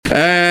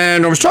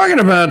And I was talking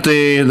about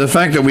the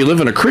fact that we live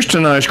in a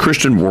Christianized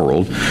Christian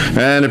world,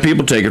 and that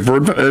people take it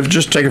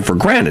for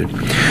granted.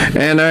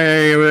 And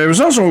I was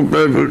also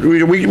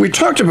we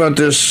talked about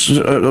this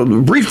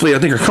briefly, I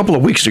think, a couple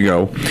of weeks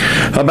ago,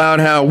 about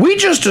how we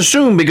just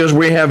assume because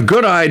we have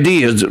good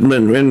ideas,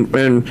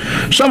 and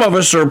some of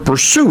us are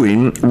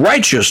pursuing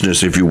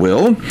righteousness, if you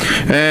will,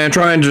 and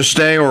trying to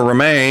stay or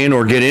remain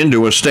or get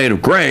into a state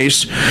of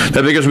grace,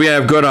 that because we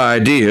have good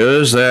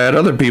ideas, that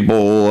other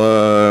people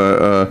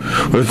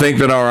think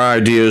that our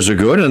ideas are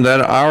good and that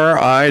our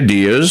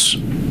ideas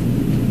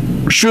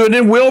should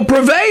and will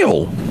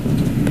prevail.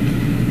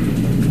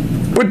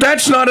 But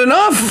that's not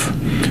enough.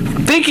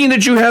 Thinking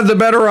that you have the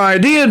better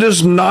idea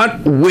does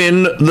not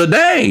win the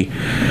day.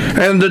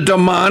 And the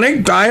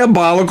demonic,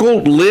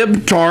 diabolical,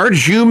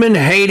 libtard,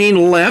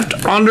 human-hating left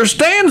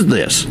understands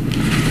this.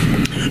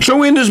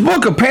 So in this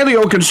book, A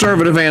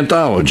Paleoconservative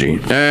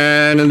Anthology,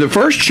 and in the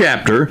first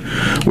chapter,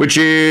 which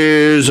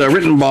is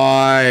written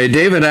by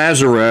David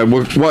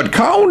Azarad, what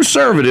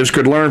conservatives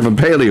could learn from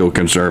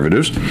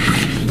paleoconservatives,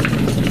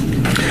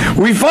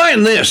 we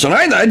find this, and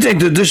I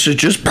think that this is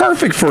just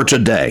perfect for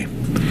today.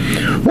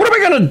 What are we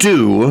going to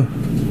do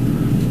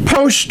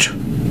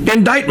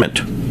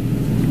post-indictment?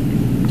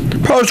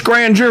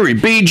 Post-grand jury,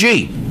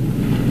 BG.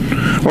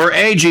 Or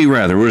AG,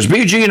 rather. It was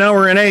BG, now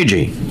we're in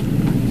AG.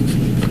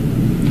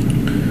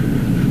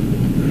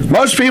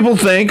 Most people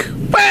think,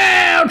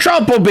 well,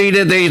 Trump will beat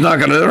it. They're not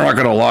going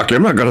to lock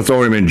him. They're not going to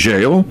throw him in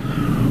jail.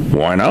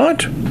 Why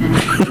not?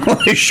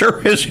 They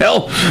sure as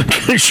hell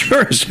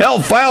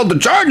filed the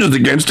charges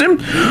against him.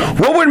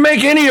 What would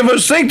make any of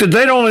us think that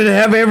they don't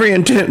have every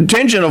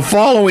intention of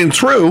following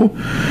through,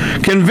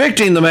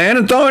 convicting the man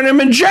and throwing him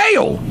in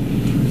jail?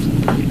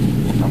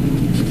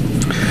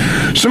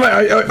 So,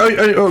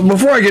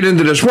 before I get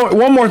into this,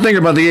 one more thing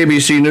about the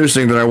ABC News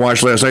thing that I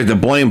watched last night that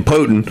blamed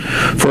Putin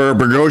for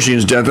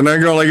Prigozhin's death, and I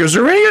go like, do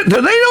they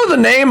know the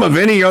name of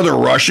any other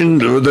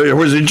Russian?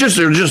 Or is it just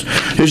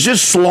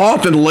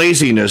sloth and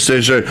laziness?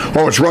 They say,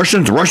 oh, it's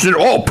Russian.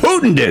 Oh,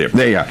 Putin did it.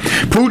 Yeah,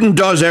 Putin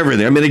does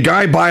everything. I mean, the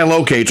guy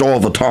bilocates all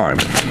the time.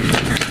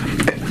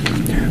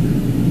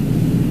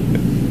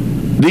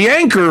 The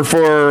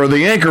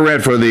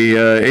anchorette for the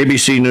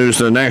ABC News,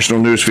 the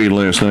national news feed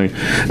last night,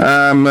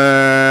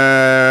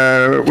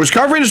 was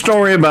covering a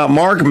story about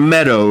Mark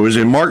Meadows,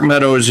 and Mark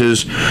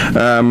Meadows'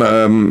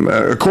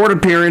 court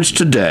appearance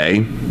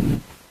today.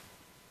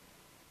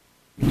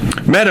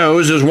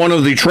 Meadows is one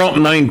of the Trump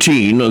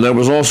 19 that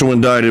was also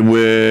indicted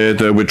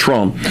with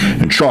Trump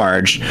and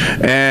charged,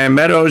 and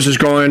Meadows is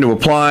going to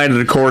apply to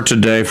the court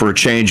today for a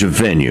change of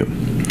venue.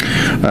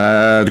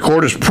 The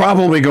court is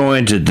probably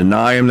going to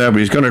deny him that, but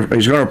he's going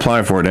to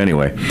apply for it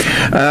anyway.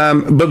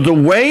 But the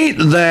way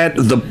that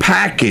the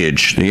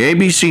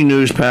ABC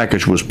News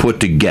package was put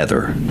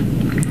together,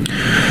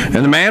 and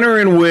the manner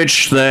in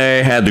which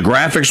they had the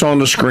graphics on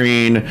the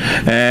screen,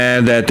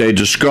 and that they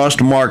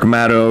discussed Mark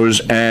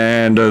Meadows,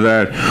 and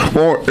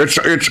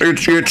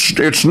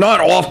it's not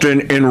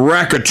often in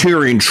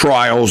racketeering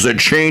trials that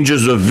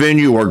changes of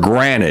venue are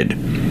granted.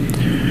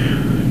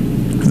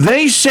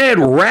 They said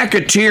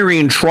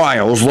racketeering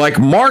trials like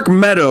Mark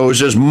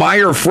Meadows is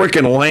Meyer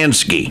frickin'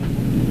 Lansky.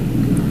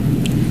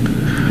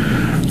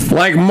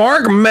 Like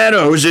Mark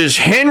Meadows is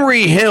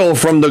Henry Hill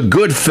from the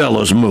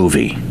Goodfellas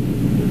movie.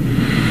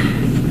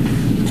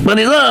 But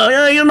he's,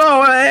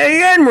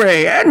 hey,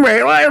 Henry,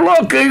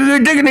 look, you're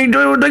digging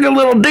a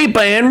little deeper,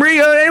 Henry.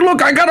 Hey,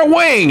 look, I got a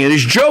wing. And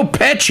it's Joe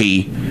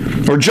Pesci's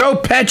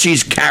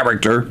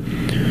character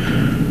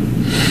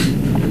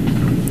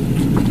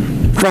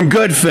from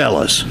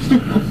Goodfellas.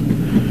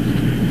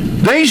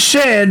 They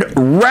said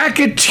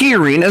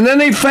racketeering, and then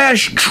they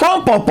flashed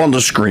Trump up on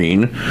the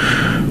screen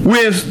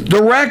with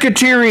the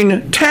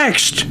racketeering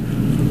text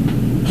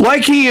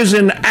like he is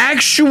an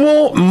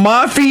actual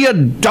mafia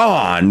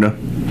don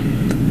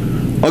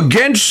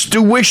against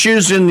the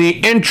wishes and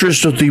the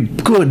interest of the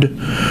good,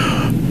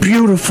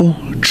 beautiful,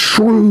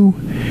 true,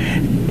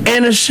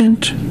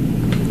 innocent,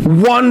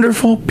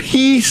 wonderful,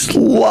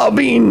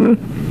 peace-loving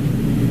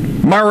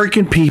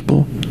American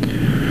people.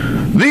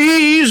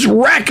 These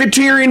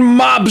racketeering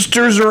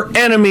mobsters are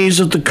enemies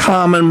of the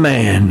common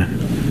man,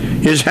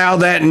 is how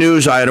that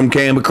news item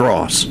came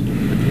across.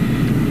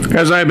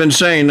 As I've been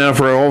saying now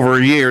for over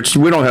a year,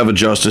 we don't have a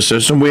justice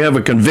system, we have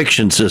a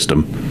conviction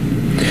system.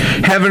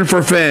 Heaven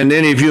forfend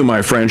any of you,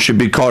 my friends, should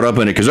be caught up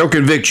in it, because they'll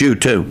convict you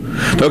too.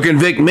 They'll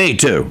convict me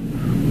too.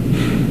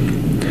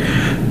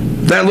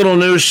 That little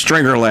news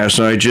stringer last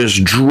night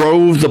just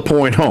drove the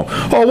point home.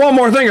 Oh, one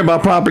more thing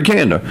about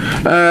propaganda.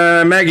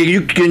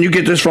 Maggie, can you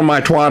get this from my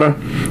twatter?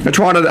 I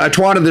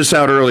twatted this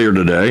out earlier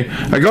today.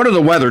 I go to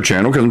the Weather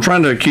Channel because I'm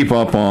trying to keep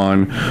up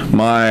on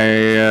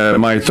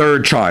my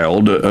third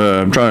child,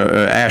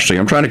 Ashley.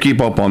 I'm trying to keep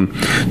up on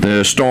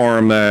the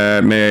storm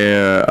that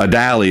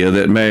Idalia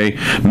that may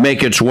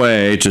make its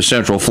way to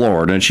Central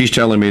Florida, and she's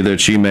telling me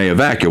that she may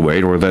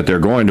evacuate or that they're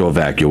going to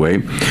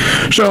evacuate.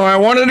 So I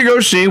wanted to go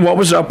see what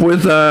was up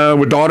with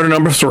with daughter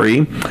number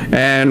 3,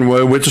 and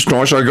with the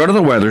storm, so I go to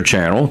the Weather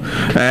Channel,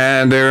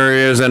 and there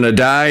is an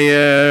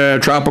Idalia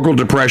tropical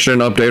depression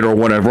update or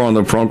whatever on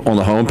the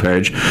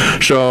homepage.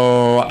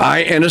 So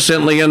I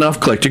innocently enough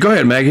clicked it. Go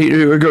ahead, Maggie.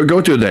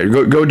 Go through that.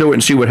 Go do it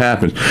and see what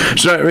happens.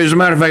 So as a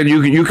matter of fact,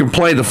 you can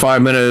play the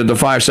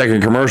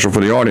 5-second commercial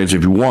for the audience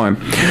if you want.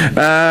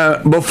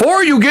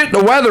 Before you get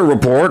the weather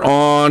report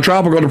on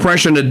tropical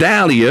depression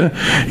Idalia,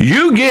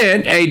 you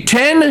get a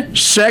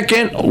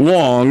 10-second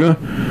long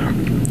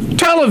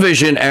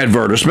television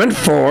advertisement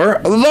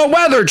for the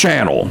Weather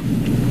Channel.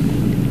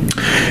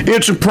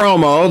 It's a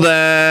promo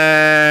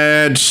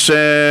that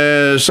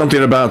says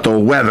something about the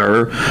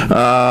weather.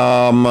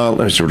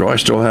 Let's see, do I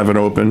still have it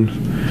open?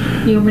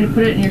 You want me to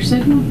put it in your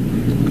signal?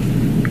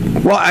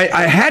 Well,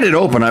 I had it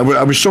open. I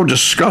was so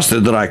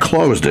disgusted that I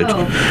closed it.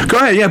 Oh. Go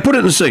ahead. Yeah, put it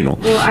in the signal.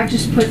 Well, I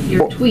just put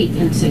your tweet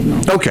in signal.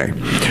 Okay.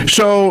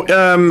 So,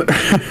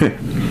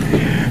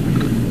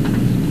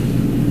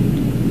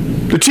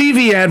 the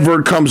TV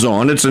advert comes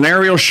on. It's an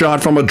aerial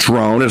shot from a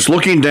drone. It's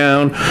looking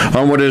down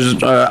on what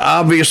is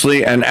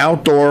obviously an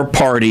outdoor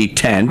party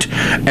tent,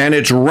 and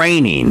it's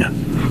raining.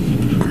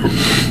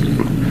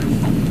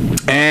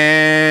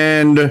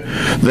 And you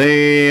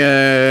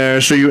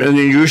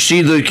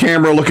see the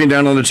camera looking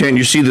down on the tent.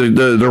 You see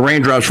the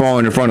raindrops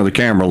falling in front of the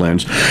camera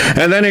lens,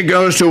 and then it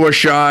goes to a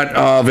shot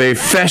of a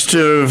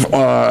festive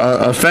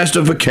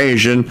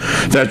occasion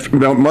that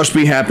must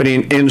be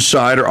happening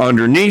inside or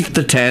underneath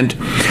the tent,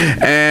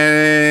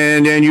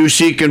 and then you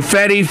see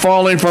confetti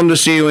falling from the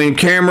ceiling.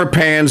 Camera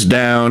pans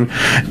down,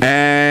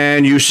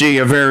 and you see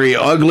a very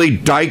ugly,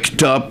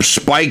 diked up,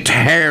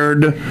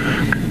 spiked-haired,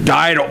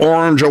 dyed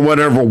orange or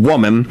whatever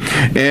woman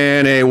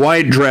in a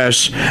white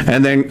dress,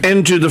 and then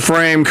into the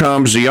frame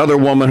comes the other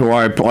woman who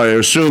I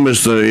assume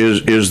is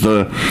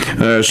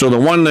the so the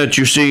one that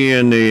you see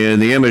in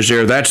the image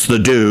there, that's the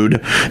dude,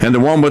 and the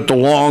one with the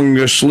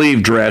long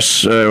sleeve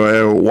dress,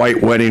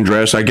 white wedding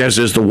dress, I guess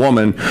is the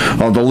woman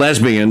of the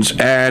lesbians,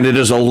 and it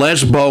is a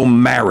lesbo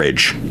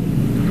marriage.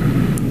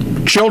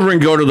 Children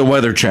go to the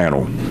Weather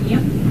Channel.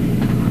 Yep.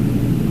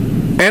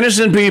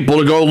 Innocent people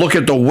to go look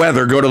at the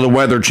weather, go to the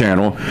Weather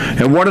Channel,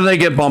 and what do they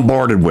get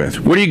bombarded with?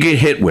 What do you get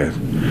hit with?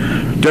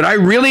 Did I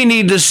really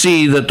need to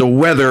see that the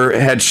weather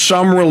had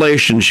some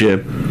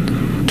relationship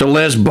to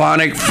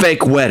lesbonic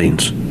fake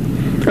weddings?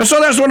 And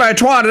so that's when I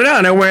twatted out.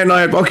 And I went,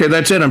 okay,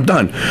 that's it. I'm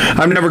done.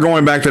 I'm never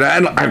going back to that.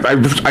 And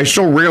I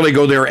so rarely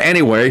go there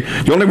anyway.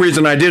 The only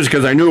reason I did is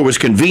because I knew it was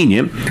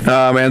convenient,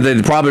 and they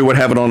probably would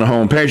have it on the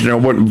home page, and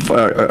it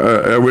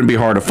wouldn't be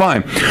hard to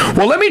find.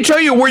 Well, let me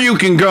tell you where you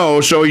can go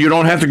so you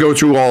don't have to go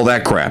through all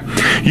that crap.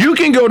 You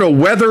can go to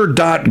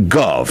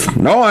weather.gov.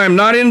 No, I'm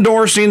not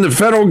endorsing the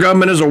federal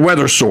government as a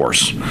weather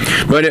source.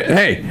 But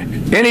hey,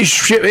 any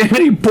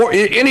port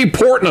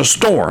in a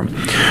storm,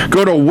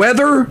 go to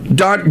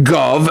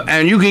weather.gov,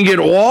 and you can get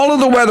all of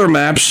the weather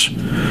maps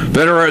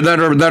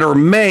that are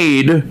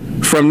made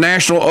from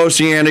National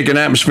Oceanic and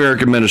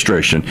Atmospheric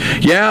Administration.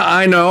 Yeah,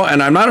 I know,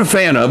 and I'm not a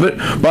fan of it,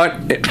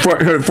 but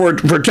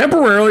for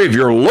temporarily, if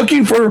you're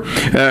looking for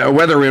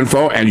weather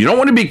info and you don't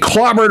want to be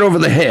clobbered over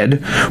the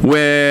head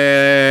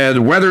with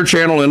Weather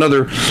Channel and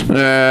other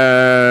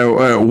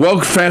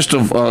woke fest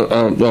of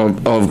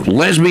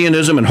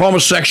lesbianism and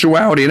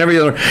homosexuality and every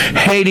other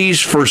Hades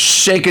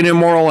forsaken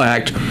immoral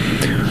act,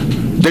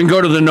 then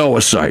go to the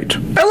NOAA site.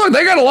 And look,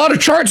 they got a lot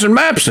of charts and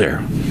maps there.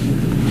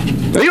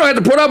 You don't have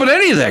to put up with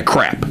any of that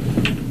crap.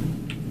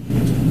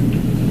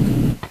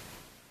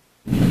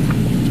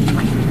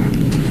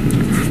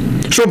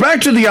 So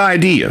back to the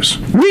ideas.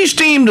 We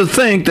seem to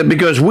think that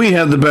because we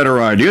have the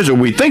better ideas, or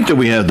we think that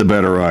we have the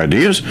better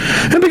ideas,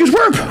 and because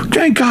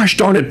gosh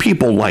darn it,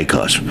 people like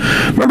us.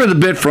 Remember the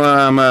bit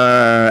from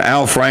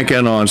Al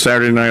Franken on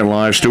Saturday Night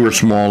Live, Stuart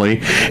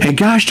Smalley, and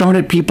gosh darn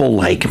it, people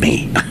like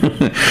me.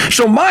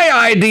 So my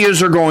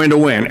ideas are going to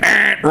win.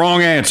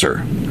 Wrong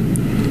answer.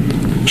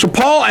 So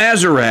Paul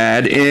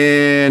Azerrad,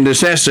 in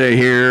this essay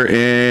here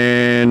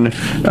in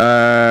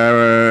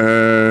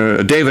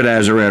David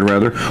Azerrad,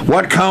 rather,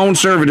 what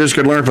conservatives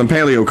could learn from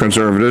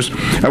paleoconservatives.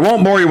 I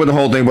won't bore you with the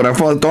whole thing, but I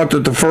thought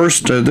that the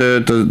first,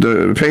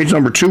 the page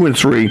number 2 and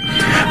 3,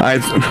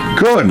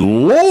 good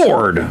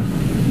Lord.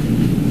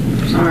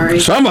 Sorry.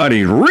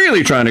 Somebody's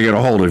really trying to get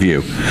a hold of you.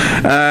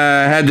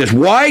 Had this,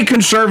 why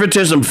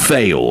conservatism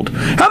failed.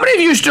 How many of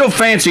you still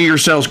fancy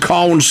yourselves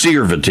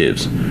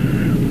conservatives?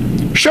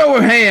 Show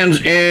of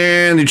hands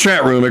in the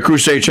chat room at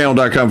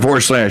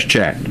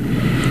crusadechannel.com/chat.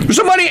 If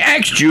somebody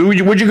asked you,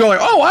 would you go like,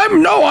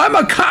 I'm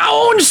a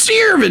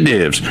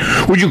conservative?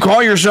 Would you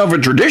call yourself a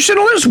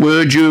traditionalist?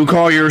 Would you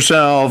call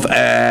yourself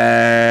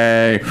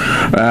a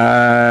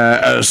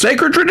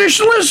sacred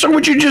traditionalist? Or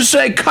would you just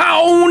say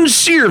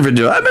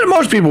conservative? I mean,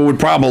 most people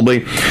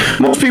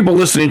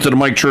listening to the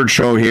Mike Church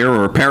Show here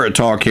or Parrot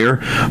Talk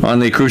here on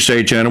the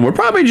Crusade Channel would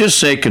probably just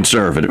say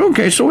conservative.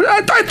 Okay, so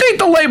I think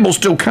the label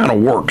still kind of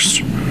works.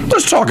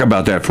 Let's talk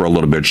about that for a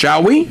little bit,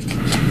 shall we?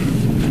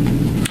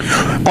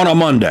 on a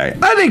Monday.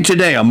 I think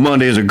today, on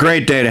Monday, is a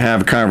great day to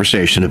have a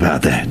conversation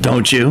about that,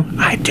 don't you?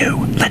 I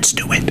do. Let's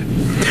do it.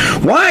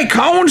 Why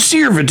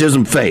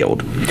conservatism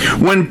failed.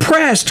 When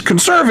pressed,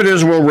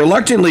 conservatives will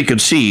reluctantly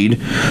concede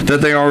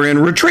that they are in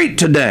retreat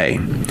today,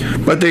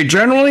 but they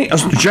generally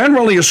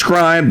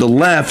ascribe the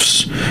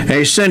left's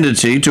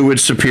ascendancy to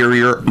its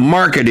superior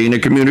marketing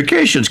and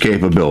communications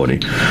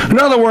capability. In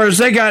other words,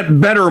 they got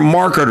better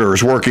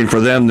marketers working for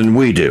them than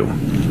we do.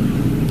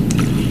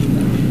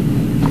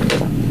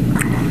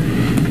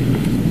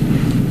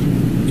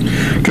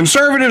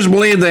 Conservatives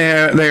believe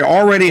they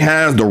already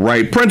have the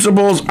right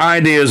principles,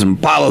 ideas, and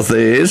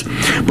policies,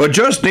 but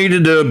just need to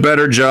do a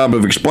better job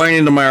of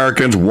explaining to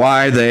Americans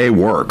why they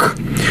work.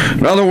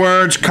 In other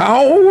words,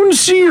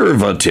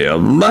 conservatives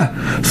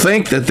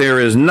think that there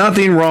is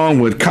nothing wrong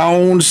with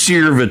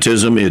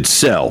conservatism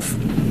itself.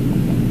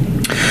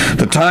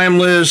 The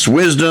timeless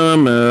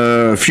wisdom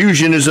of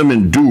fusionism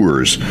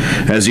endures.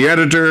 As the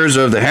editors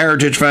of the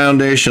Heritage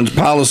Foundation's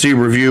Policy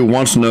Review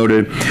once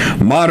noted,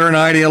 modern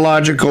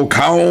ideological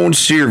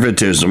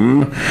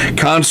conservatism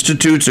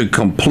constitutes a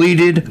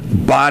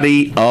completed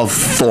body of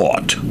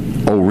thought.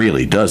 Oh,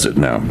 really, does it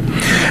now?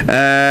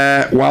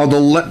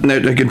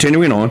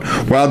 Continuing on,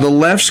 while the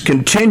left's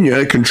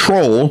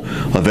control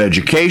of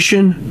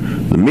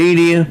education, the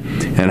media,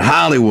 and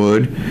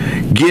Hollywood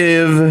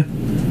give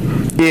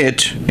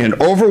it an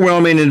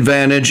overwhelming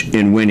advantage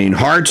in winning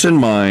hearts and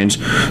minds,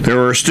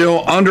 there are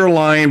still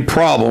underlying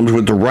problems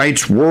with the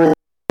right's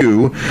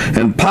worldview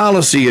and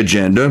policy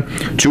agenda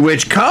to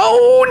which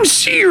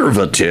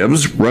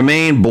conservatives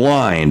remain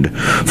blind.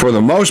 For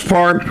the most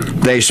part,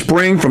 they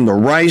spring from the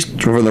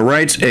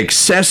right's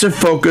excessive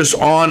focus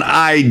on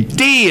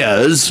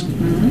ideas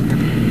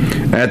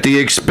at the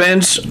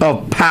expense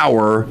of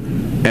power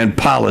and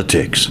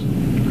politics.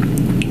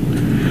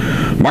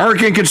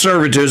 American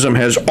conservatism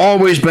has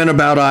always been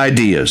about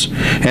ideas,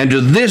 and to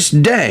this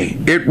day,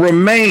 it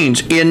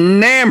remains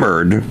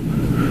enamored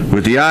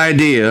with the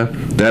idea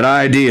that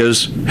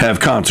ideas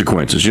have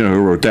consequences. You know who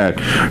wrote that?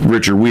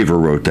 Richard Weaver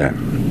wrote that.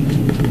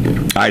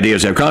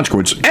 Ideas have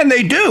consequences, and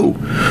they do.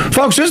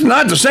 Folks, this is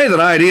not to say that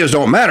ideas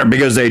don't matter,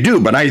 because they do,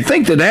 but I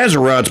think that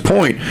Azerrad's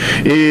point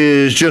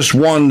is just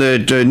one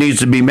that needs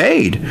to be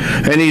made.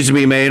 It needs to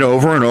be made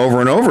over and over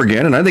and over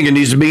again, and I think it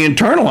needs to be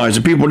internalized,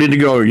 and people need to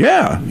go,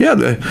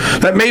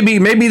 that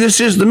maybe this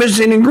is the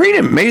missing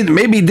ingredient.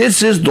 Maybe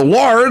this is the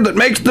lard that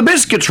makes the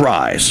biscuits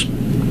rise.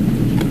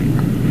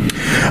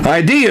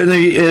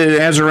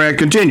 Azerrad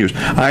continues,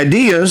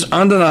 ideas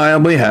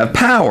undeniably have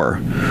power,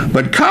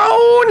 but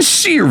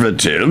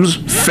conservatives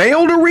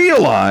fail to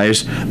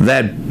realize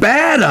that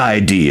bad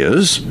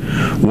ideas,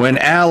 when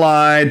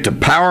allied to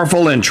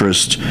powerful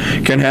interests,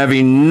 can have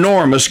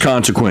enormous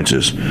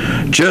consequences,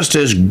 just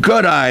as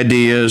good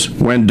ideas,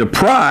 when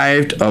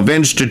deprived of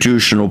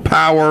institutional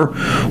power,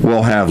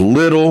 will have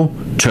little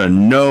to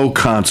no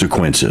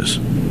consequences.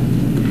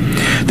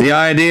 The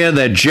idea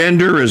that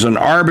gender is an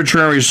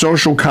arbitrary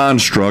social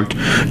construct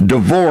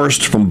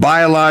divorced from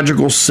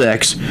biological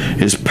sex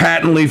is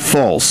patently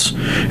false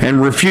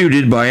and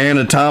refuted by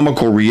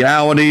anatomical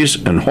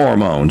realities and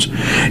hormones.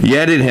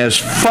 Yet it has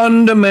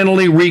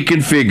fundamentally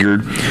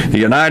reconfigured the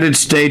United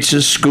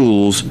States'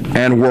 schools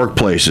and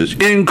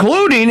workplaces,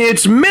 including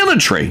its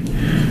military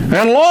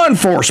and law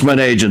enforcement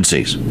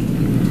agencies.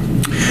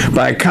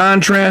 By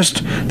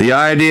contrast, the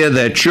idea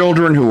that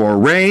children who are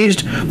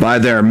raised by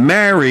their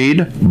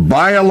married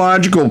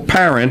biological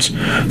parents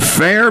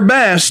fare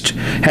best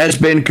has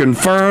been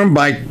confirmed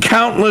by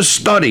countless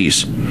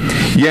studies,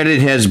 yet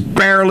it has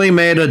barely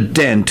made a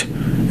dent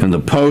in the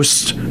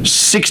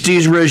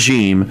post-60s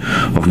regime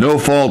of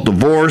no-fault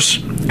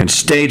divorce and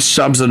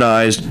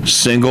state-subsidized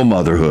single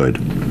motherhood.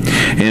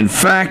 In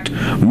fact,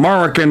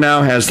 America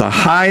now has the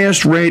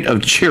highest rate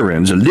of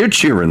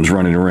children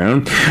running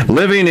around,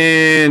 living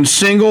in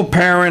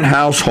single-parent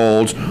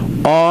households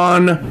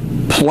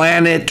on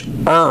planet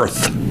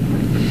Earth.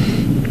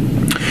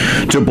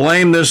 To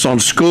blame this on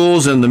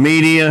schools and the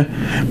media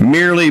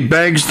merely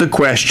begs the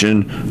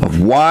question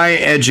of why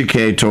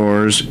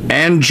educators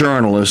and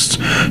journalists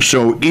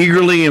so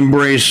eagerly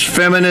embrace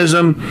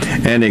feminism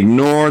and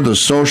ignore the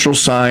social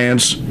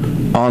science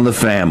on the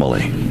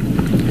family.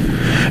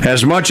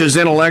 As much as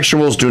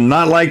intellectuals do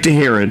not like to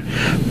hear it,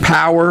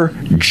 power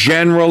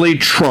generally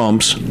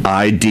trumps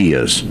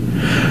ideas.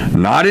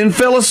 Not in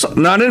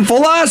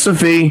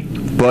philosophy,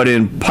 but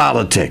in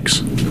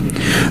politics.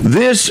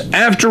 This,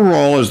 after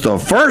all, is the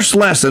first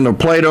lesson of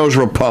Plato's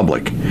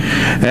Republic,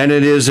 and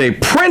it is a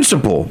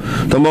principle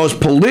the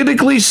most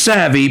politically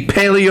savvy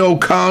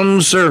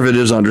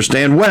paleo-conservatives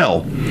understand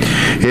well.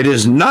 It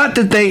is not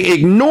that they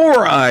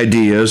ignore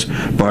ideas,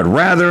 but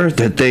rather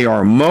that they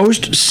are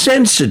most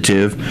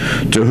sensitive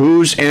to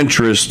whose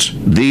interests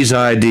these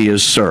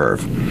ideas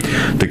serve.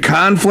 The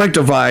conflict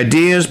of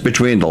ideas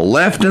between the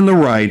left and the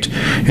right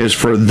is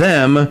for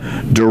them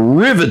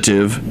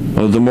derivative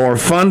of the more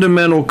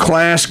fundamental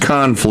class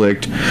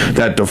conflict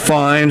that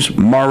defines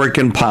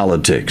American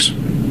politics.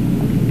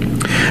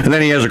 And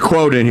then he has a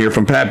quote in here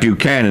from Pat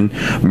Buchanan.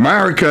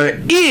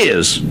 America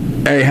is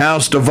a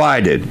house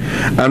divided.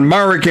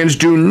 Americans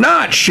do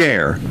not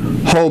share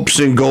hopes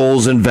and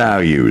goals and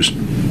values.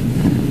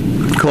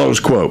 Close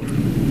quote.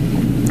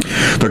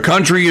 The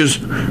country is,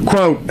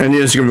 quote,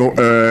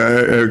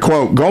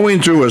 quote,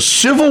 going through a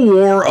civil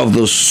war of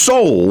the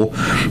soul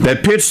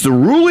that pits the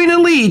ruling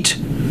elite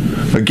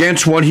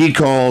against what he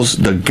calls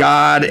the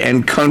God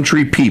and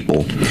country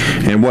people,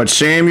 and what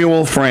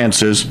Samuel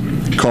Francis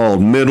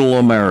called Middle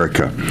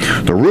America.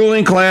 The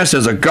ruling class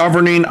has a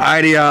governing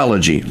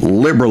ideology,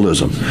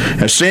 liberalism.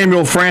 As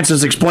Samuel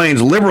Francis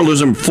explains,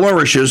 liberalism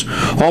flourishes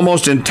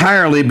almost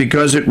entirely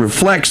because it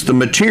reflects the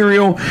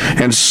material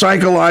and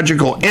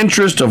psychological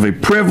interest of a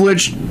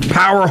privileged,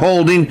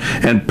 power-holding,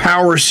 and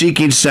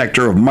power-seeking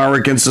sector of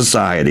American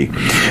society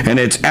and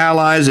its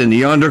allies in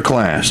the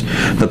underclass.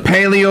 The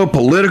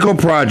paleo-political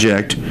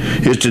project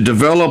is to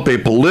develop a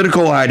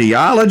political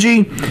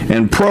ideology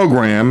and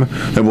program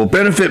that will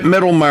benefit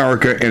Middle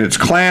America in its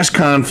class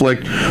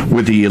conflict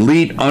with the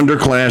elite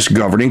underclass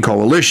governing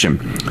coalition.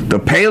 The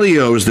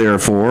paleos,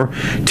 therefore,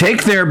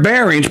 take their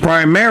bearings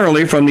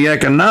primarily from the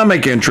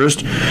economic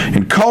interest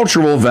and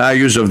cultural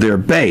values of their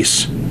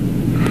base.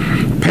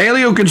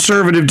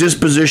 Paleo-conservative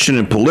disposition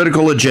and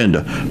political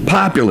agenda,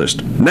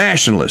 populist,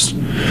 nationalist,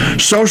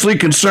 socially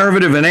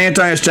conservative, and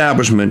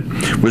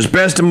anti-establishment was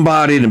best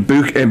embodied in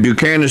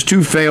Buchanan's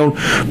two failed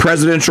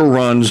presidential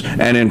runs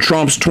and in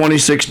Trump's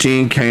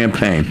 2016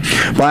 campaign.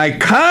 By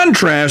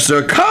contrast,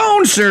 the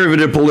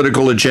conservative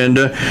political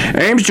agenda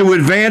aims to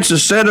advance a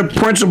set of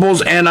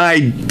principles and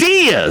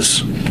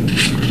ideas.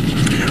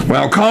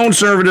 While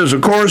conservatives,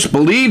 of course,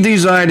 believe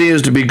these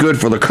ideas to be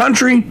good for the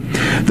country,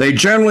 they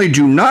generally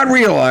do not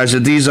realize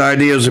that these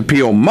ideas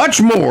appeal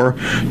much more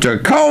to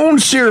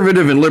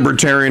conservative and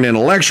libertarian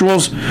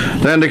intellectuals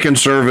than to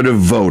conservative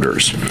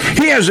voters.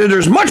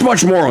 There's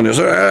much more on this.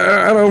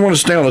 I don't want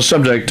to stay on the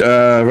subject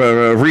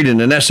reading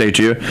an essay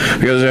to you,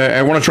 because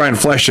I want to try and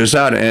flesh this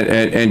out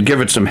and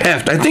give it some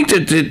heft. I think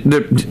that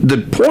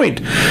the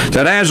point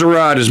that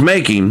Azerrad is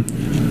making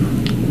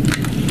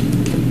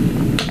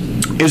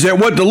is that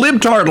what the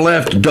libtard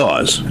left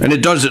does, and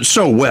it does it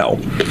so well,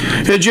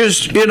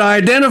 it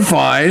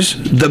identifies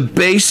the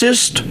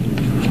basest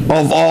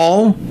of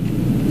all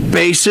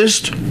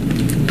basest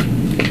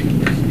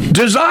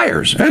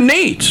desires and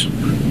needs.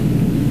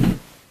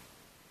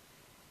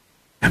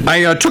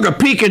 I took a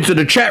peek into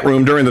the chat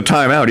room during the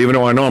timeout, even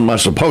though I know I'm not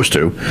supposed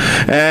to,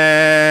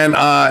 and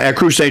at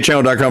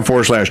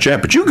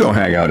crusadechannel.com/chat, but you go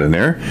hang out in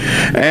there.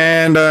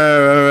 And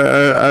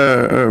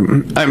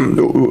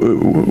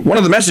one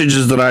of the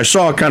messages that I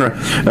saw kind of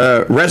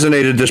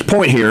resonated this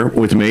point here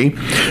with me,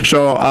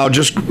 so I'll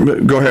just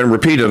go ahead and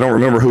repeat it. I don't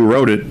remember who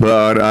wrote it,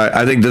 but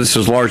I think this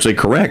is largely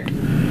correct.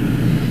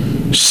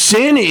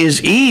 Sin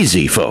is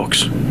easy,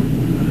 folks.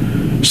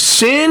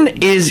 Sin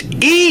is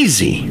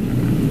easy.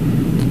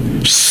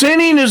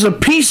 Sinning is a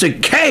piece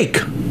of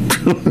cake.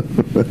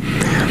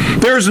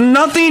 There's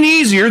nothing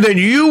easier that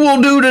you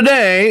will do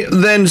today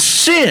than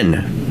sin.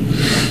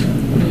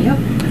 Yep.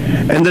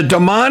 And the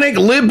demonic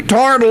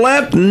libtard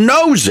left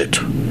knows it.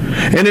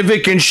 And if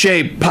it can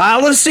shape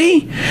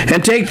policy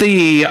and take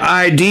the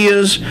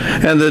ideas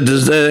and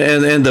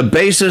the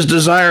basis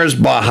desires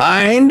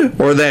behind,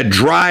 or that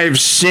drive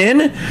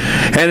sin,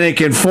 and it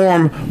can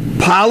form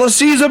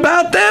policies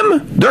about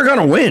them, they're going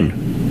to win.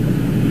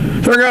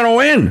 They're going to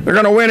win. They're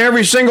going to win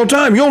every single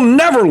time. You'll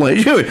never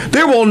lose.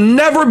 There will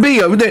never be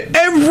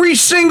every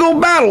single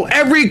battle,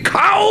 every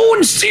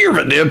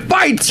conservative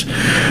fights,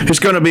 it's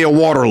going to be a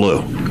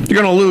Waterloo. You're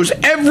going to lose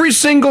every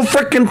single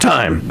frickin'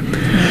 time,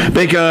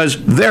 because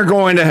they're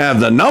going to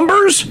have the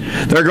numbers,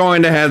 they're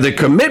going to have the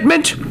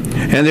commitment,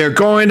 and they're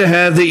going to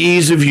have the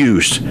ease of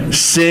use.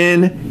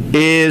 Sin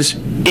is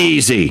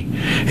easy.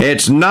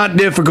 It's not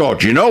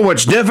difficult. You know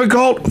what's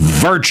difficult?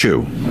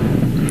 Virtue.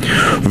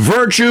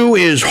 Virtue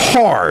is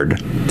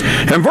hard.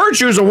 And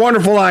virtue is a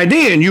wonderful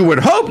idea, and you would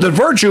hope that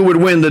virtue would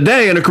win the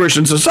day in a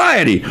Christian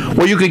society,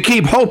 where you could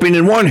keep hoping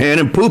in one hand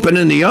and pooping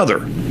in the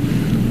other.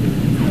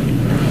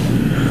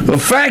 The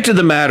fact of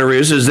the matter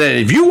is that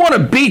if you want to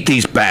beat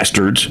these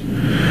bastards,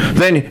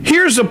 then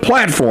here's a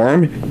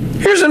platform,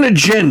 here's an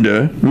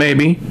agenda,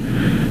 maybe,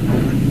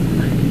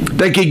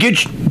 that could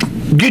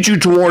get you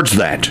towards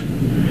that.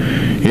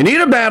 You need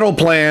a battle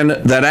plan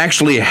that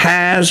actually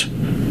has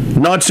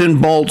nuts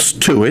and bolts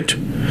to it.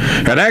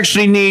 It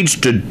actually needs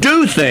to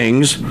do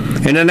things,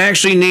 and it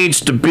actually needs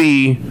to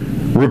be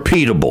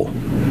repeatable.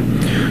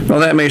 Now,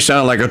 that may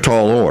sound like a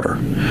tall order,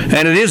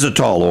 and it is a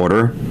tall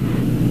order,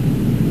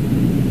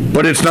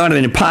 but it's not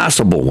an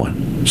impossible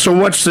one. So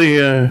what's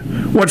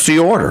the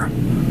order?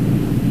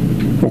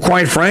 Well,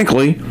 quite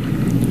frankly,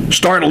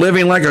 start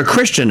living like a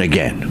Christian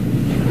again.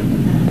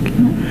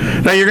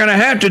 Now, you're going to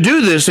have to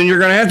do this, and you're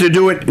going to have to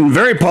do it in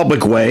very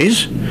public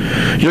ways.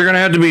 You're going to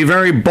have to be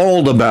very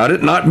bold about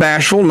it, not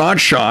bashful, not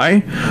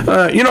shy.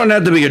 You don't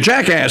have to be a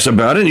jackass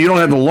about it. You don't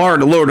have to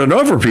lord it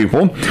over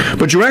people,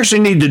 but you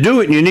actually need to do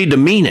it, and you need to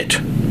mean it.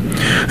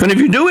 And if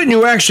you do it and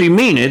you actually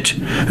mean it,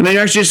 and then you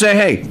actually say,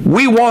 hey,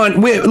 we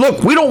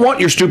don't want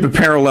your stupid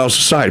parallel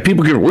society.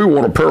 People give, we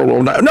want a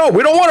parallel. No,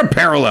 we don't want a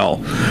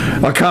parallel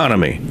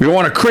economy. We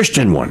want a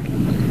Christian one.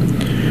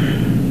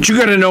 But you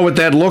got to know what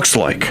that looks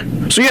like.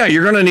 So yeah,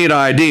 you're going to need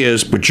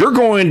ideas, but you're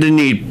going to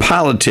need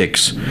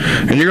politics,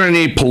 and you're going to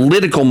need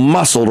political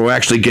muscle to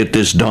actually get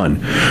this done,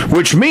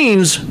 which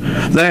means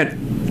that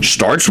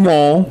start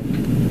small.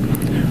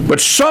 But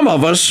some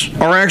of us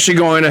are actually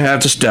going to have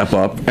to step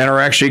up and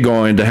are actually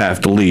going to have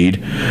to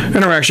lead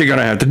and are actually going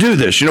to have to do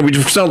this. You know, we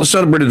just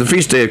celebrated the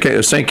feast day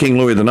of St. King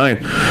Louis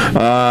IX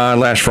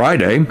last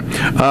Friday.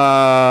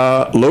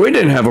 Louis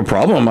didn't have a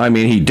problem. I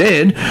mean, he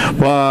did.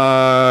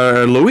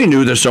 But Louis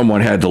knew that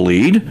someone had to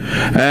lead.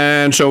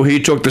 And so he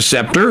took the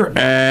scepter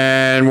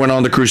and went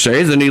on the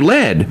Crusades, and he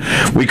led.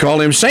 We call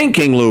him St.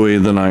 King Louis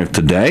IX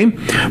today.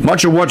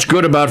 Much of what's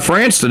good about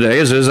France today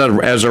is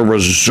as a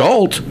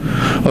result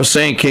of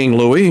St. King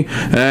Louis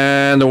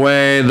and the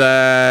way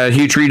that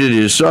he treated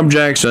his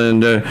subjects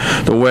and the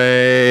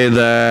way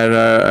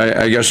that,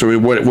 I guess,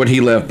 what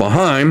he left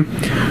behind.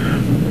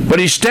 But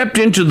he stepped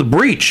into the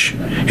breach.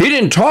 He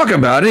didn't talk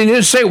about it. He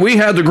didn't say we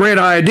had the great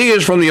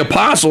ideas from the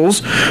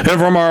apostles and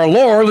from our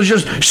Lord. Let's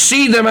just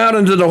seed them out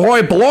into the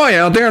hoi polloi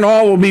out there and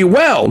all will be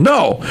well.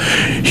 No.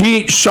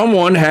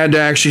 Someone had to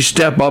actually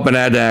step up and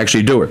had to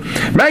actually do it.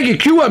 Maggie,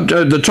 cue up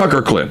the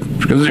Tucker clip.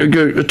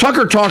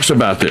 Tucker talks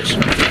about this.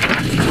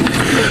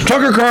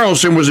 Tucker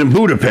Carlson was in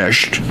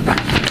Budapest.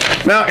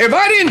 Now, if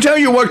I didn't tell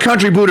you what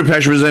country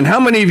Budapest was in, how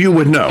many of you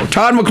would know?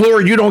 Todd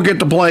McClure, you don't get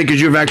to play because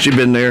you've actually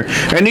been there,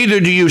 and neither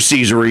do you,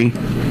 Caesary.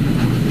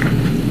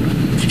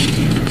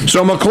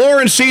 So McClure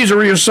and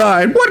Caesary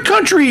aside, what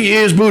country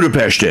is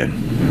Budapest in?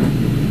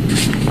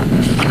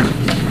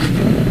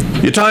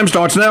 Your time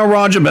starts now,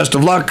 Roger. Best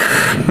of luck.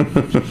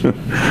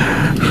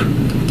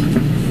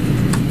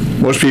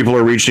 Most people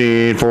are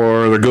reaching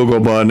for the Google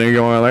button and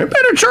going like,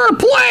 better sure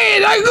play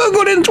it. I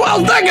Googled it in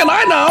 12 seconds.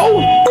 I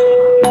know.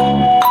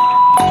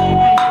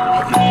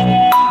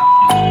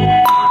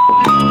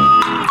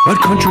 What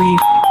country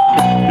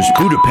is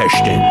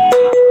Budapest in?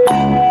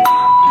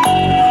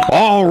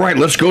 All right,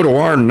 let's go to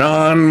our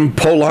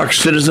non-Polak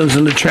citizens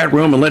in the chat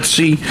room, and let's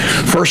see.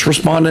 First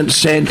respondent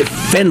said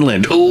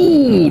Finland.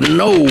 Ooh,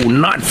 no,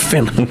 not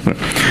Finland.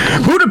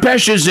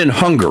 Budapest is in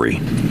Hungary.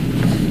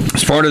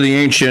 It's part of the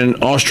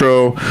ancient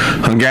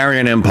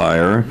Austro-Hungarian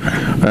Empire.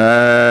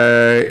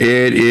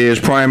 It is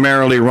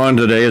primarily run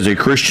today as a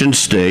Christian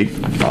state,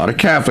 not a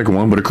Catholic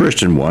one, but a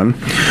Christian one,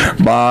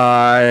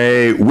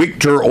 by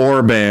Viktor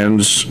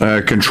Orban's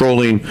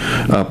controlling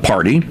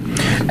party.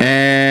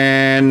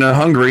 And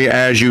Hungary,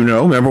 as you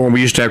know, remember when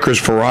we used to have Chris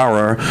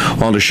Ferrara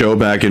on the show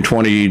back in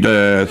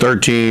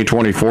 2013,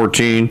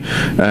 2014,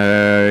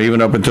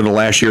 even up until the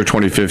last year,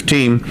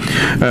 2015,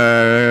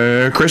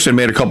 Chris had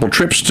made a couple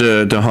trips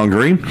to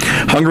Hungary.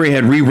 Hungary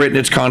had rewritten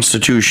its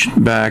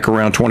constitution back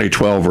around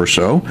 2012 or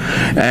so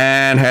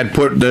and had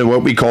put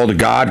what we call the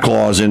God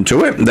clause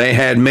into it. They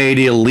had made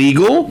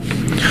illegal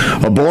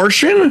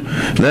abortion.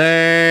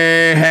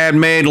 They had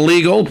made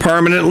legal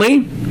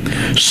permanently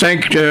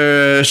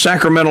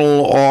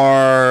sacramental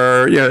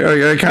or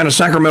kind of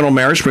sacramental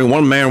marriage between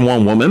one man and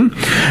one woman,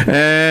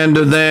 and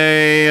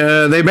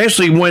they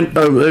basically went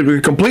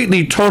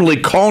completely, totally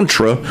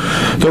contra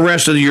the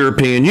rest of the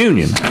European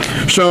Union.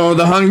 So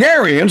the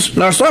Hungarians,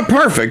 now it's not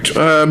perfect,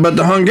 but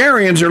the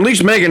Hungarians are at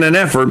least making an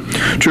effort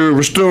to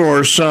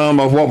restore some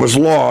of what was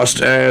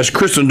lost as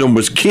Christendom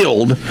was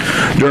killed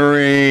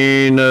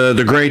during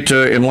the Great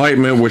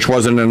Enlightenment, which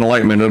wasn't an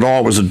enlightenment at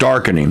all, it was a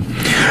darkening.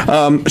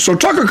 So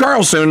Tucker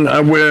Carlson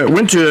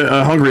went to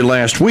Hungary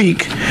last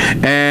week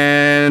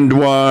and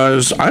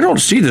was, I don't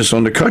see this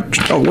on the cut.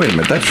 Oh, wait a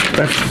minute, that's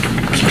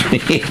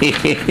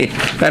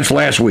that's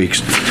last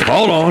week's.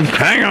 Hold on,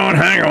 hang on,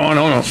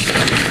 hold on.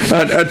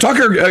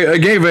 Tucker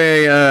gave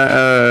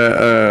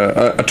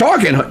a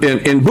talk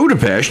in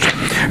Budapest,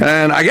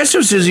 and I guess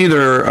this is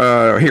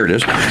either, here it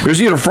is. It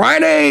was either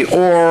Friday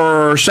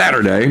or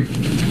Saturday.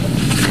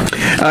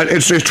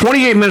 It's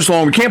 28 minutes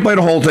long. We can't play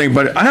the whole thing,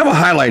 but I have a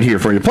highlight here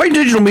for you. Play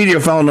digital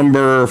media file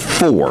number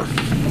 4.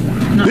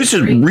 This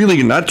is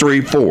really not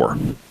 3, 4.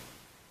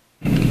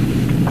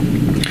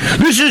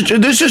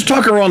 This is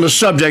Tucker on the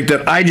subject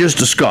that I just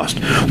discussed.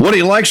 What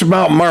he likes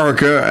about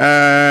America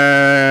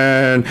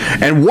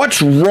and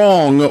what's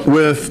wrong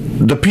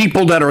with the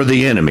people that are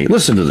the enemy.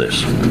 Listen to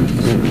this.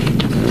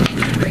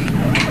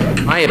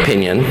 My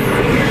opinion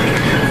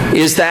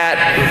is that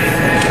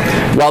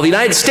while the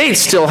United States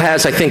still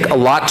has, I think, a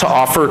lot to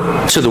offer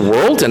to the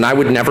world, and I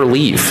would never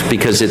leave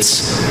because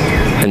it's,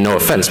 and no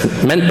offense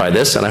meant by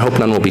this, and I hope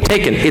none will be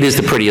taken, it is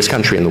the prettiest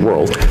country in the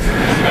world.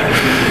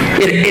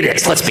 It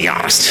is, let's be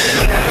honest.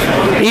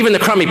 Even the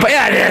crummy,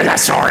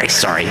 sorry,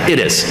 it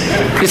is.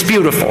 It's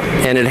beautiful,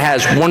 and it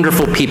has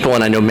wonderful people,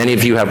 and I know many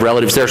of you have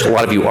relatives there. A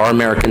lot of you are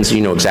Americans, and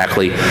you know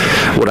exactly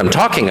what I'm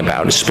talking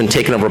about. It's just been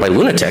taken over by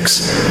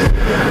lunatics.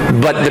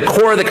 But the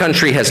core of the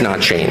country has not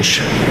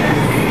changed.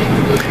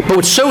 But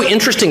what's so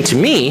interesting to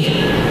me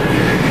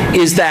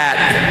is that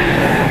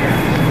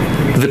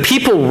the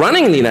people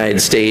running the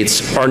United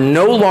States are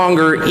no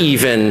longer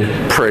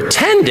even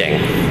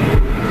pretending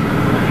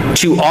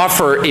to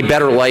offer a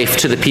better life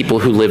to the people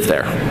who live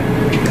there,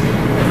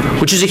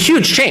 which is a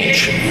huge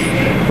change.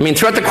 I mean,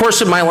 throughout the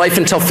course of my life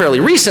until fairly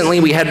recently,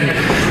 we had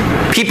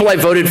people I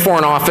voted for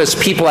in office,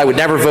 people I would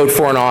never vote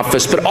for in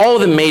office, but all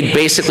of them made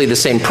basically the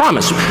same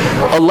promise.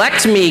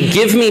 Elect me,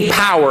 give me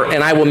power,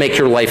 and I will make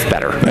your life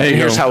better. And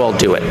here's how I'll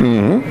do it.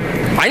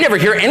 I never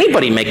hear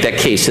anybody make that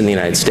case in the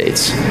United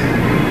States.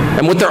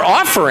 And what they're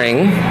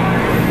offering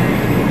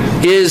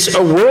is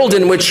a world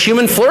in which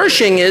human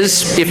flourishing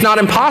is, if not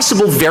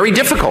impossible, very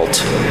difficult.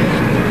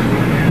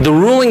 The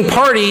ruling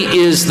party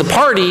is the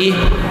party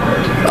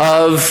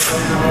of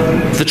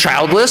the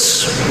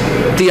childless,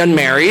 the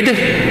unmarried,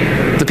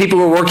 the people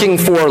who are working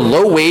for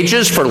low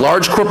wages for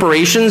large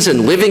corporations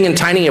and living in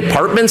tiny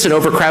apartments in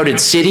overcrowded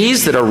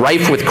cities that are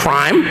rife with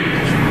crime.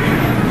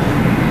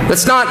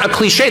 That's not a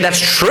cliche, that's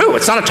true.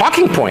 It's not a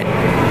talking point.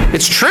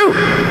 It's true.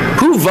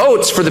 Who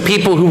votes for the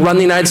people who run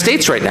the United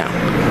States right now?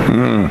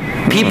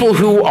 People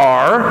who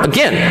are,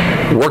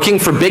 again, working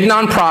for big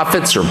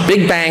nonprofits or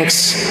big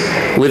banks,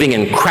 living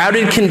in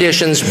crowded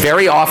conditions,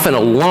 very often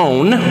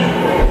alone,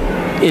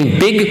 in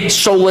big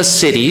soulless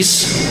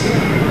cities,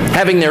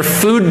 having their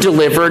food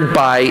delivered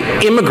by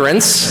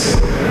immigrants,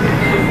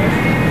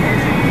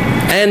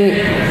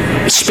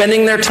 and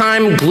spending their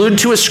time glued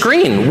to a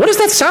screen. What does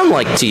that sound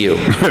like to you?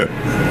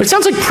 It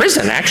sounds like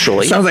prison,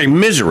 actually. Sounds like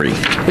misery.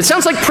 It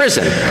sounds like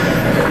prison.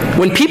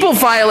 When people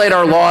violate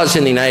our laws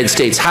in the United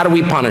States, how do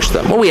we punish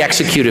them? Well, we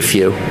execute a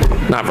few,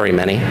 not very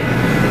many.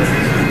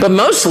 But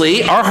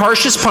mostly, our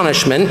harshest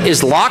punishment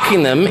is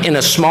locking them in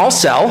a small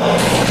cell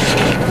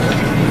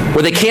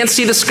where they can't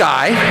see the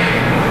sky,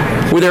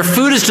 where their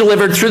food is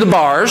delivered through the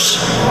bars,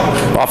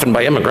 often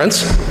by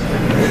immigrants,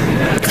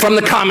 from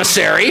the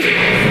commissary,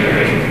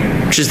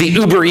 which is the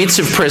Uber Eats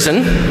of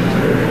prison,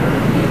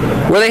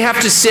 where they have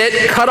to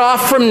sit cut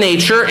off from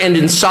nature and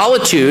in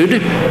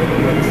solitude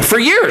for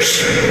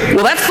years.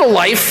 Well, that's the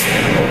life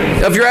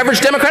of your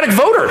average Democratic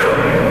voter.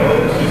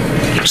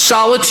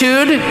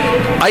 Solitude,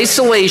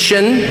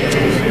 isolation,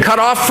 cut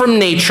off from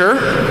nature.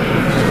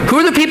 Who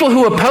are the people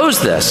who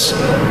oppose this?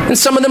 And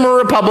some of them are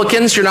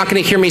Republicans. You're not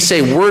going to hear me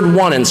say word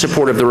one in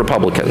support of the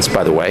Republicans,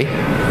 by the way,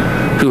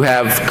 who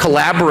have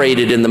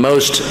collaborated in the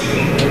most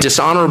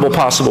dishonorable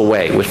possible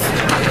way with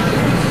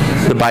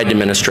the Biden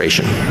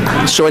administration.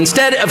 So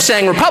instead of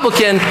saying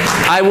Republican,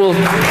 I will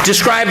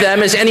describe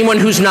them as anyone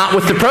who's not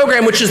with the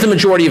program, which is the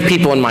majority of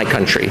people in my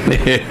country.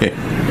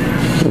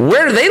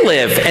 Where do they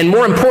live? And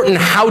more important,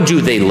 how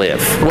do they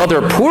live? Well,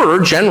 they're poorer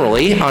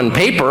generally on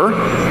paper,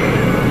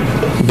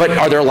 but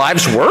are their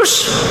lives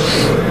worse?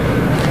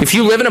 If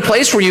you live in a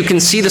place where you can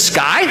see the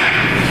sky,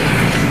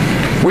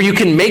 where you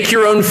can make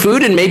your own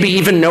food and maybe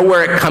even know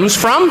where it comes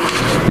from.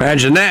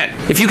 Imagine that.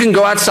 If you can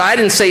go outside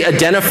and, say,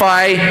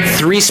 identify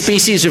 3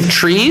 species of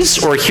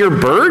trees or hear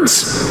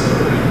birds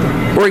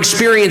or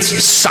experience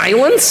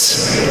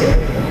silence,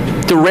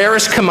 the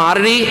rarest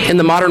commodity in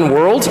the modern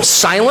world,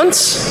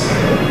 silence,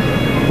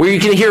 where you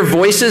can hear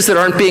voices that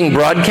aren't being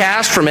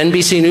broadcast from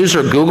NBC News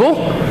or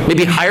Google,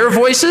 maybe higher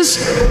voices,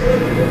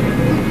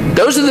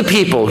 those are the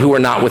people who are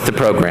not with the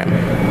program.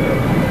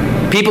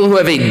 People who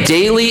have a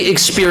daily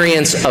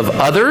experience of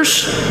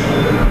others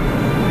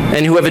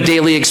and who have a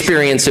daily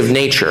experience of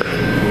nature.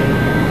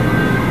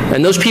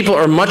 And those people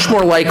are much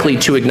more likely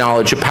to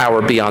acknowledge a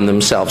power beyond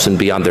themselves and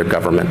beyond their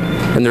government.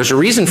 And there's a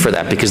reason for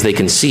that, because they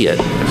can see it.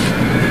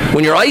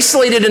 When you're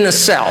isolated in a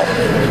cell,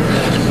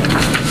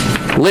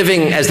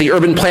 living, as the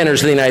urban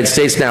planners of the United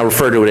States now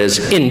refer to it as,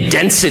 in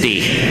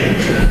density,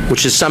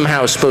 which is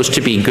somehow supposed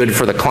to be good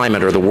for the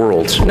climate or the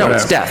world. No,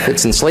 it's death.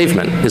 It's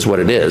enslavement is what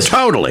it is.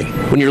 Totally.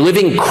 When you're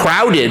living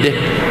crowded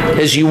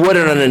as you would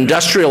on an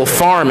industrial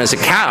farm as a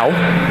cow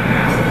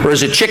or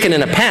as a chicken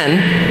in a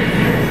pen,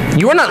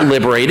 you are not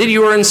liberated,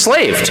 you are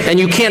enslaved, and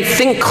you can't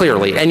think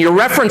clearly, and your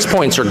reference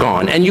points are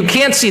gone, and you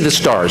can't see the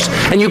stars,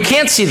 and you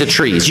can't see the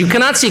trees, you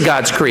cannot see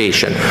God's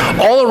creation.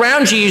 All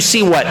around you, you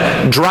see what?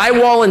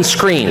 Drywall and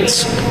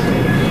screens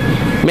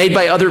made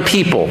by other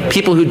people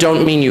who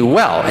don't mean you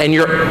well, and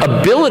your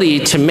ability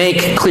to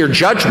make clear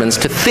judgments,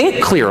 to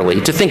think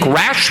clearly, to think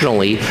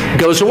rationally,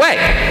 goes away.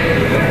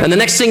 And the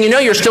next thing you know,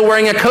 you're still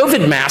wearing a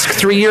COVID mask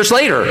 3 years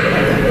later.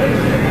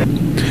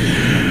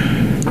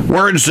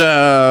 Words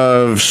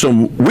of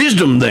some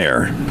wisdom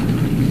there.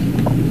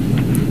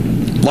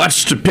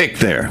 Lots to pick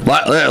there.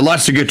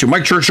 Lots to get to.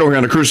 Mike Church over here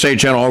on the Crusade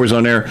Channel, always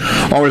on air,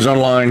 always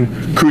online,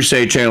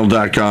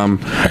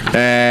 crusadechannel.com.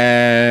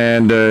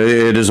 And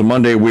it is a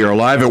Monday. We are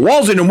live at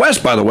Walsing and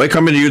West, by the way,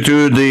 coming to you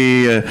through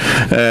the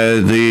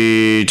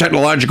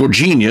technological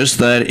genius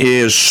that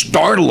is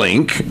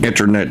Starlink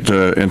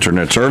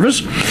internet service.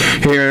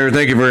 Here,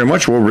 thank you very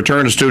much. We'll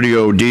return to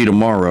Studio D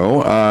tomorrow.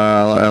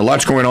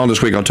 Lots going on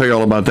this week. I'll tell you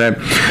all about that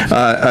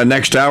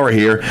next hour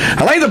here.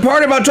 I like the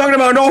part about talking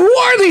about, who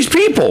are these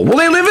people? Well,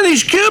 they live in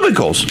these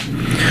cubicles.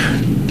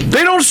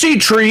 They don't see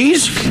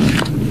trees.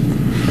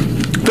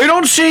 They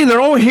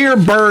don't hear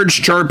birds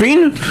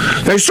chirping.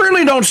 They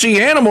certainly don't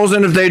see animals,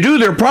 and if they do,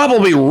 they're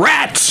probably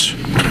rats.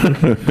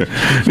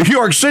 New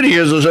York City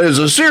is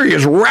a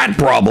serious rat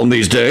problem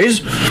these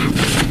days.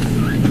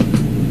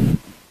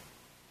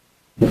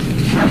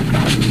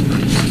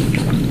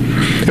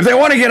 If they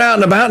want to get out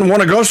and about and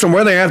want to go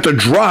somewhere, they have to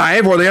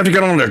drive, or they have to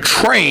get on a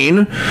train,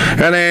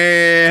 and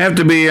they have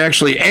to be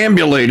actually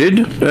ambulated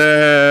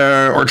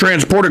or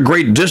transported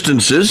great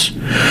distances.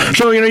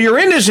 So, you're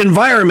in this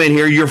environment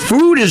here. Your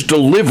food is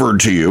delivered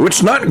to you.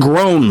 It's not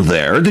grown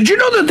there. Did you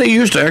know that they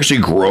used to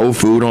actually grow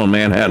food on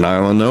Manhattan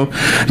Island, though?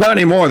 Not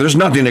anymore. There's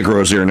nothing that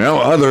grows here now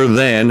other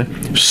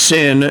than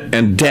sin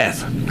and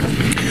death.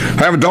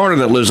 I have a daughter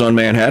that lives on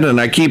Manhattan, and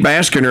I keep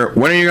asking her,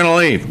 when are you going to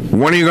leave?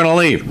 When are you going to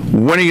leave?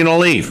 When are you going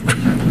to leave?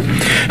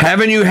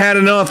 Haven't you had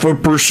enough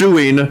of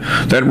pursuing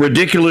that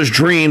ridiculous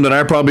dream that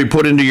I probably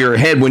put into your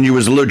head when you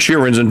was little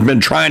children and been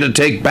trying to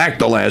take back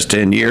the last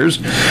 10 years?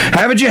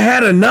 Haven't you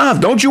had enough?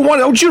 Don't you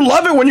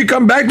love it when you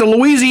come back to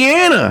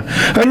Louisiana?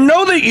 I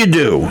know that you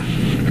do.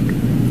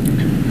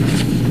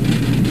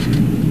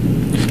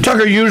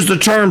 Tucker used the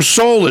term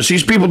soulless.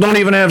 These people don't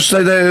even have,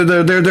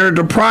 they're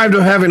deprived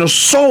of having a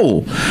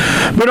soul.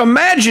 But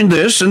imagine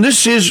this, and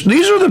these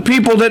are the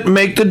people that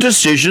make the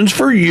decisions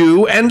for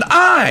you and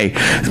I.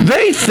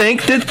 They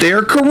think that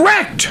they're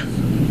correct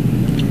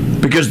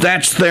because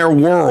that's their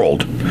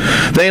world.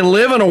 They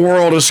live in a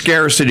world of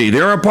scarcity.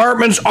 Their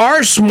apartments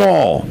are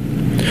small.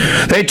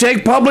 They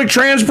take public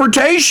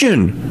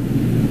transportation.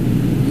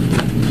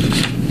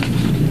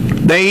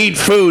 They eat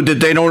food that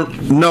they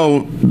don't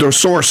know the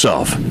source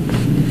of.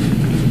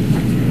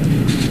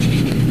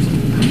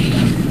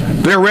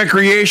 Their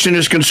recreation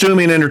is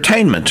consuming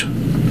entertainment.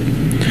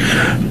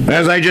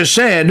 As I just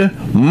said,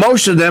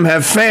 most of them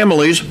have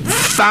families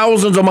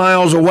thousands of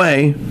miles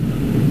away,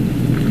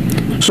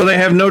 so they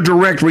have no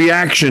direct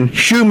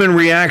human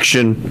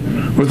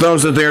reaction with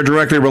those that they are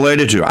directly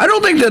related to. I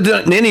don't think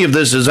that any of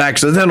this is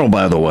accidental,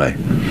 by the way.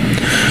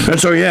 And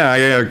so, I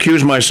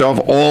accuse myself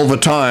all the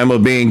time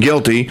of being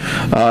guilty,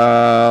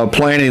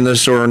 planting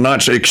this or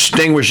not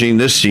extinguishing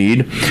this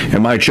seed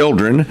in my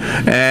children.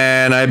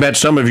 And I bet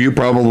some of you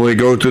probably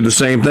go through the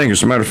same thing.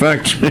 As a matter of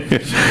fact,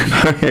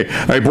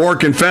 I bore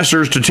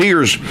confessors to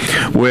tears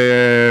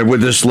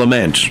with this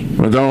lament.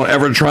 Don't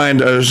ever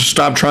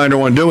stop trying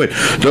to undo it.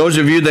 Those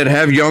of you that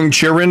have young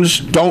children,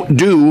 don't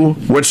do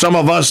what some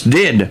of us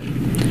did.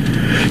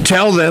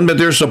 Tell them that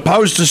they're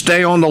supposed to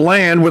stay on the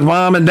land with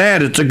mom and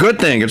dad. It's a good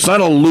thing. It's not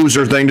a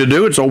loser thing to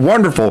do. It's a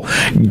wonderful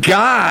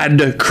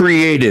God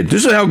created.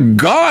 This is how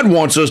God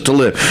wants us to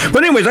live.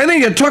 But anyways, I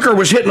think that Tucker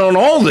was hitting on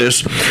all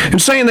this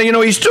and saying that,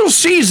 he still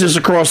sees this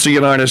across the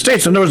United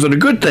States, and those are the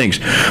good things.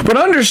 But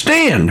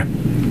understand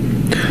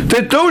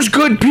that those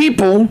good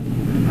people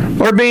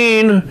are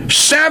being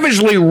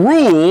savagely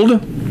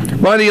ruled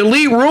by the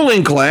elite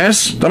ruling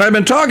class that I've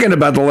been talking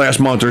about the last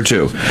month or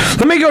two.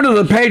 Let me go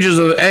to the pages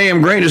of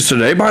AM Greatness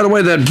today. By the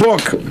way, that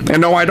book,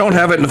 and no, I don't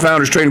have it in the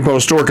Founders Trading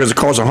Post store because it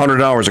costs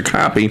 $100 a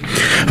copy,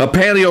 a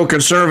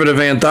Paleo-Conservative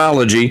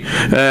Anthology,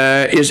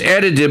 is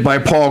edited by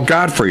Paul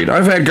Gottfried.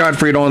 I've had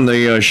Gottfried on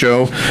the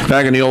show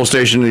back in the old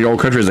station in the old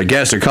country as a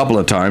guest a couple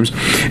of times,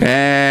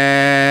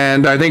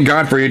 and I think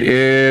Gottfried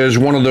is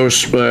one of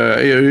those, he's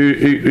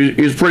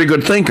a pretty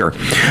good thinker.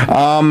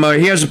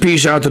 He has a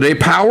piece out today,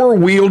 Power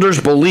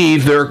Wielders Believe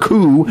Their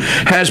Coup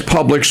Has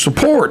Public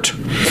Support.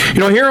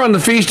 Here on the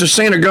feast of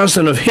St.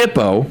 Augustine of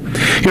Hippo,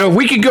 if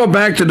we could go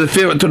back to the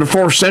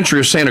 4th century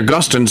of St.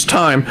 Augustine's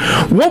time,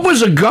 what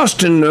was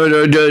Augustine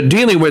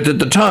dealing with at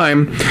the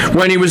time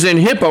when he was in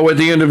Hippo at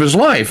the end of his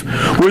life?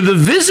 Were the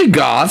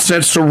Visigoths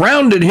that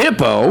surrounded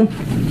Hippo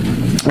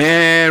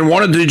and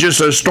wanted to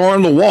just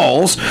storm the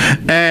walls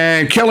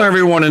and kill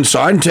everyone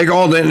inside and take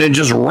all that and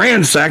just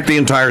ransack the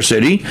entire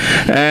city,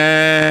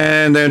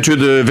 and then to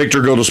the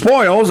victor go the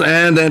spoils,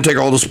 and then take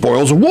all the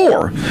spoils of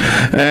war.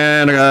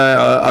 And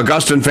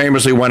Augustine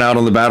famously went out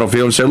on the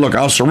battlefield and said, look,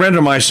 I'll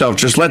surrender myself,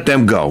 just let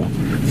them go.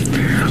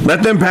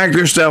 Let them pack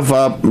their stuff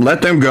up.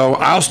 Let them go.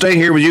 I'll stay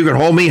here with you. You can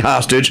hold me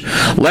hostage.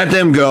 Let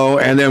them go.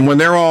 And then when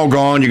they're all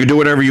gone, you can do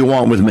whatever you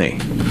want with me.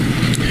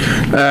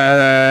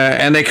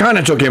 And they kind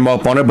of took him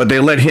up on it, but they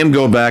let him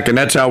go back, and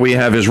that's how we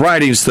have his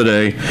writings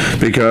today,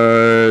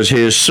 because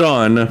his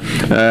son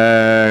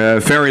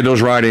ferried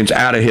those writings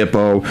out of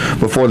Hippo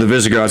before the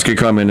Visigoths could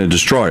come in and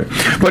destroy it.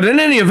 But in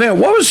any event,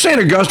 what was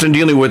St. Augustine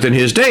dealing with in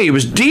his day? He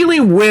was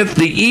dealing with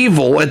the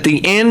evil at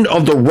the end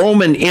of the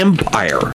Roman Empire.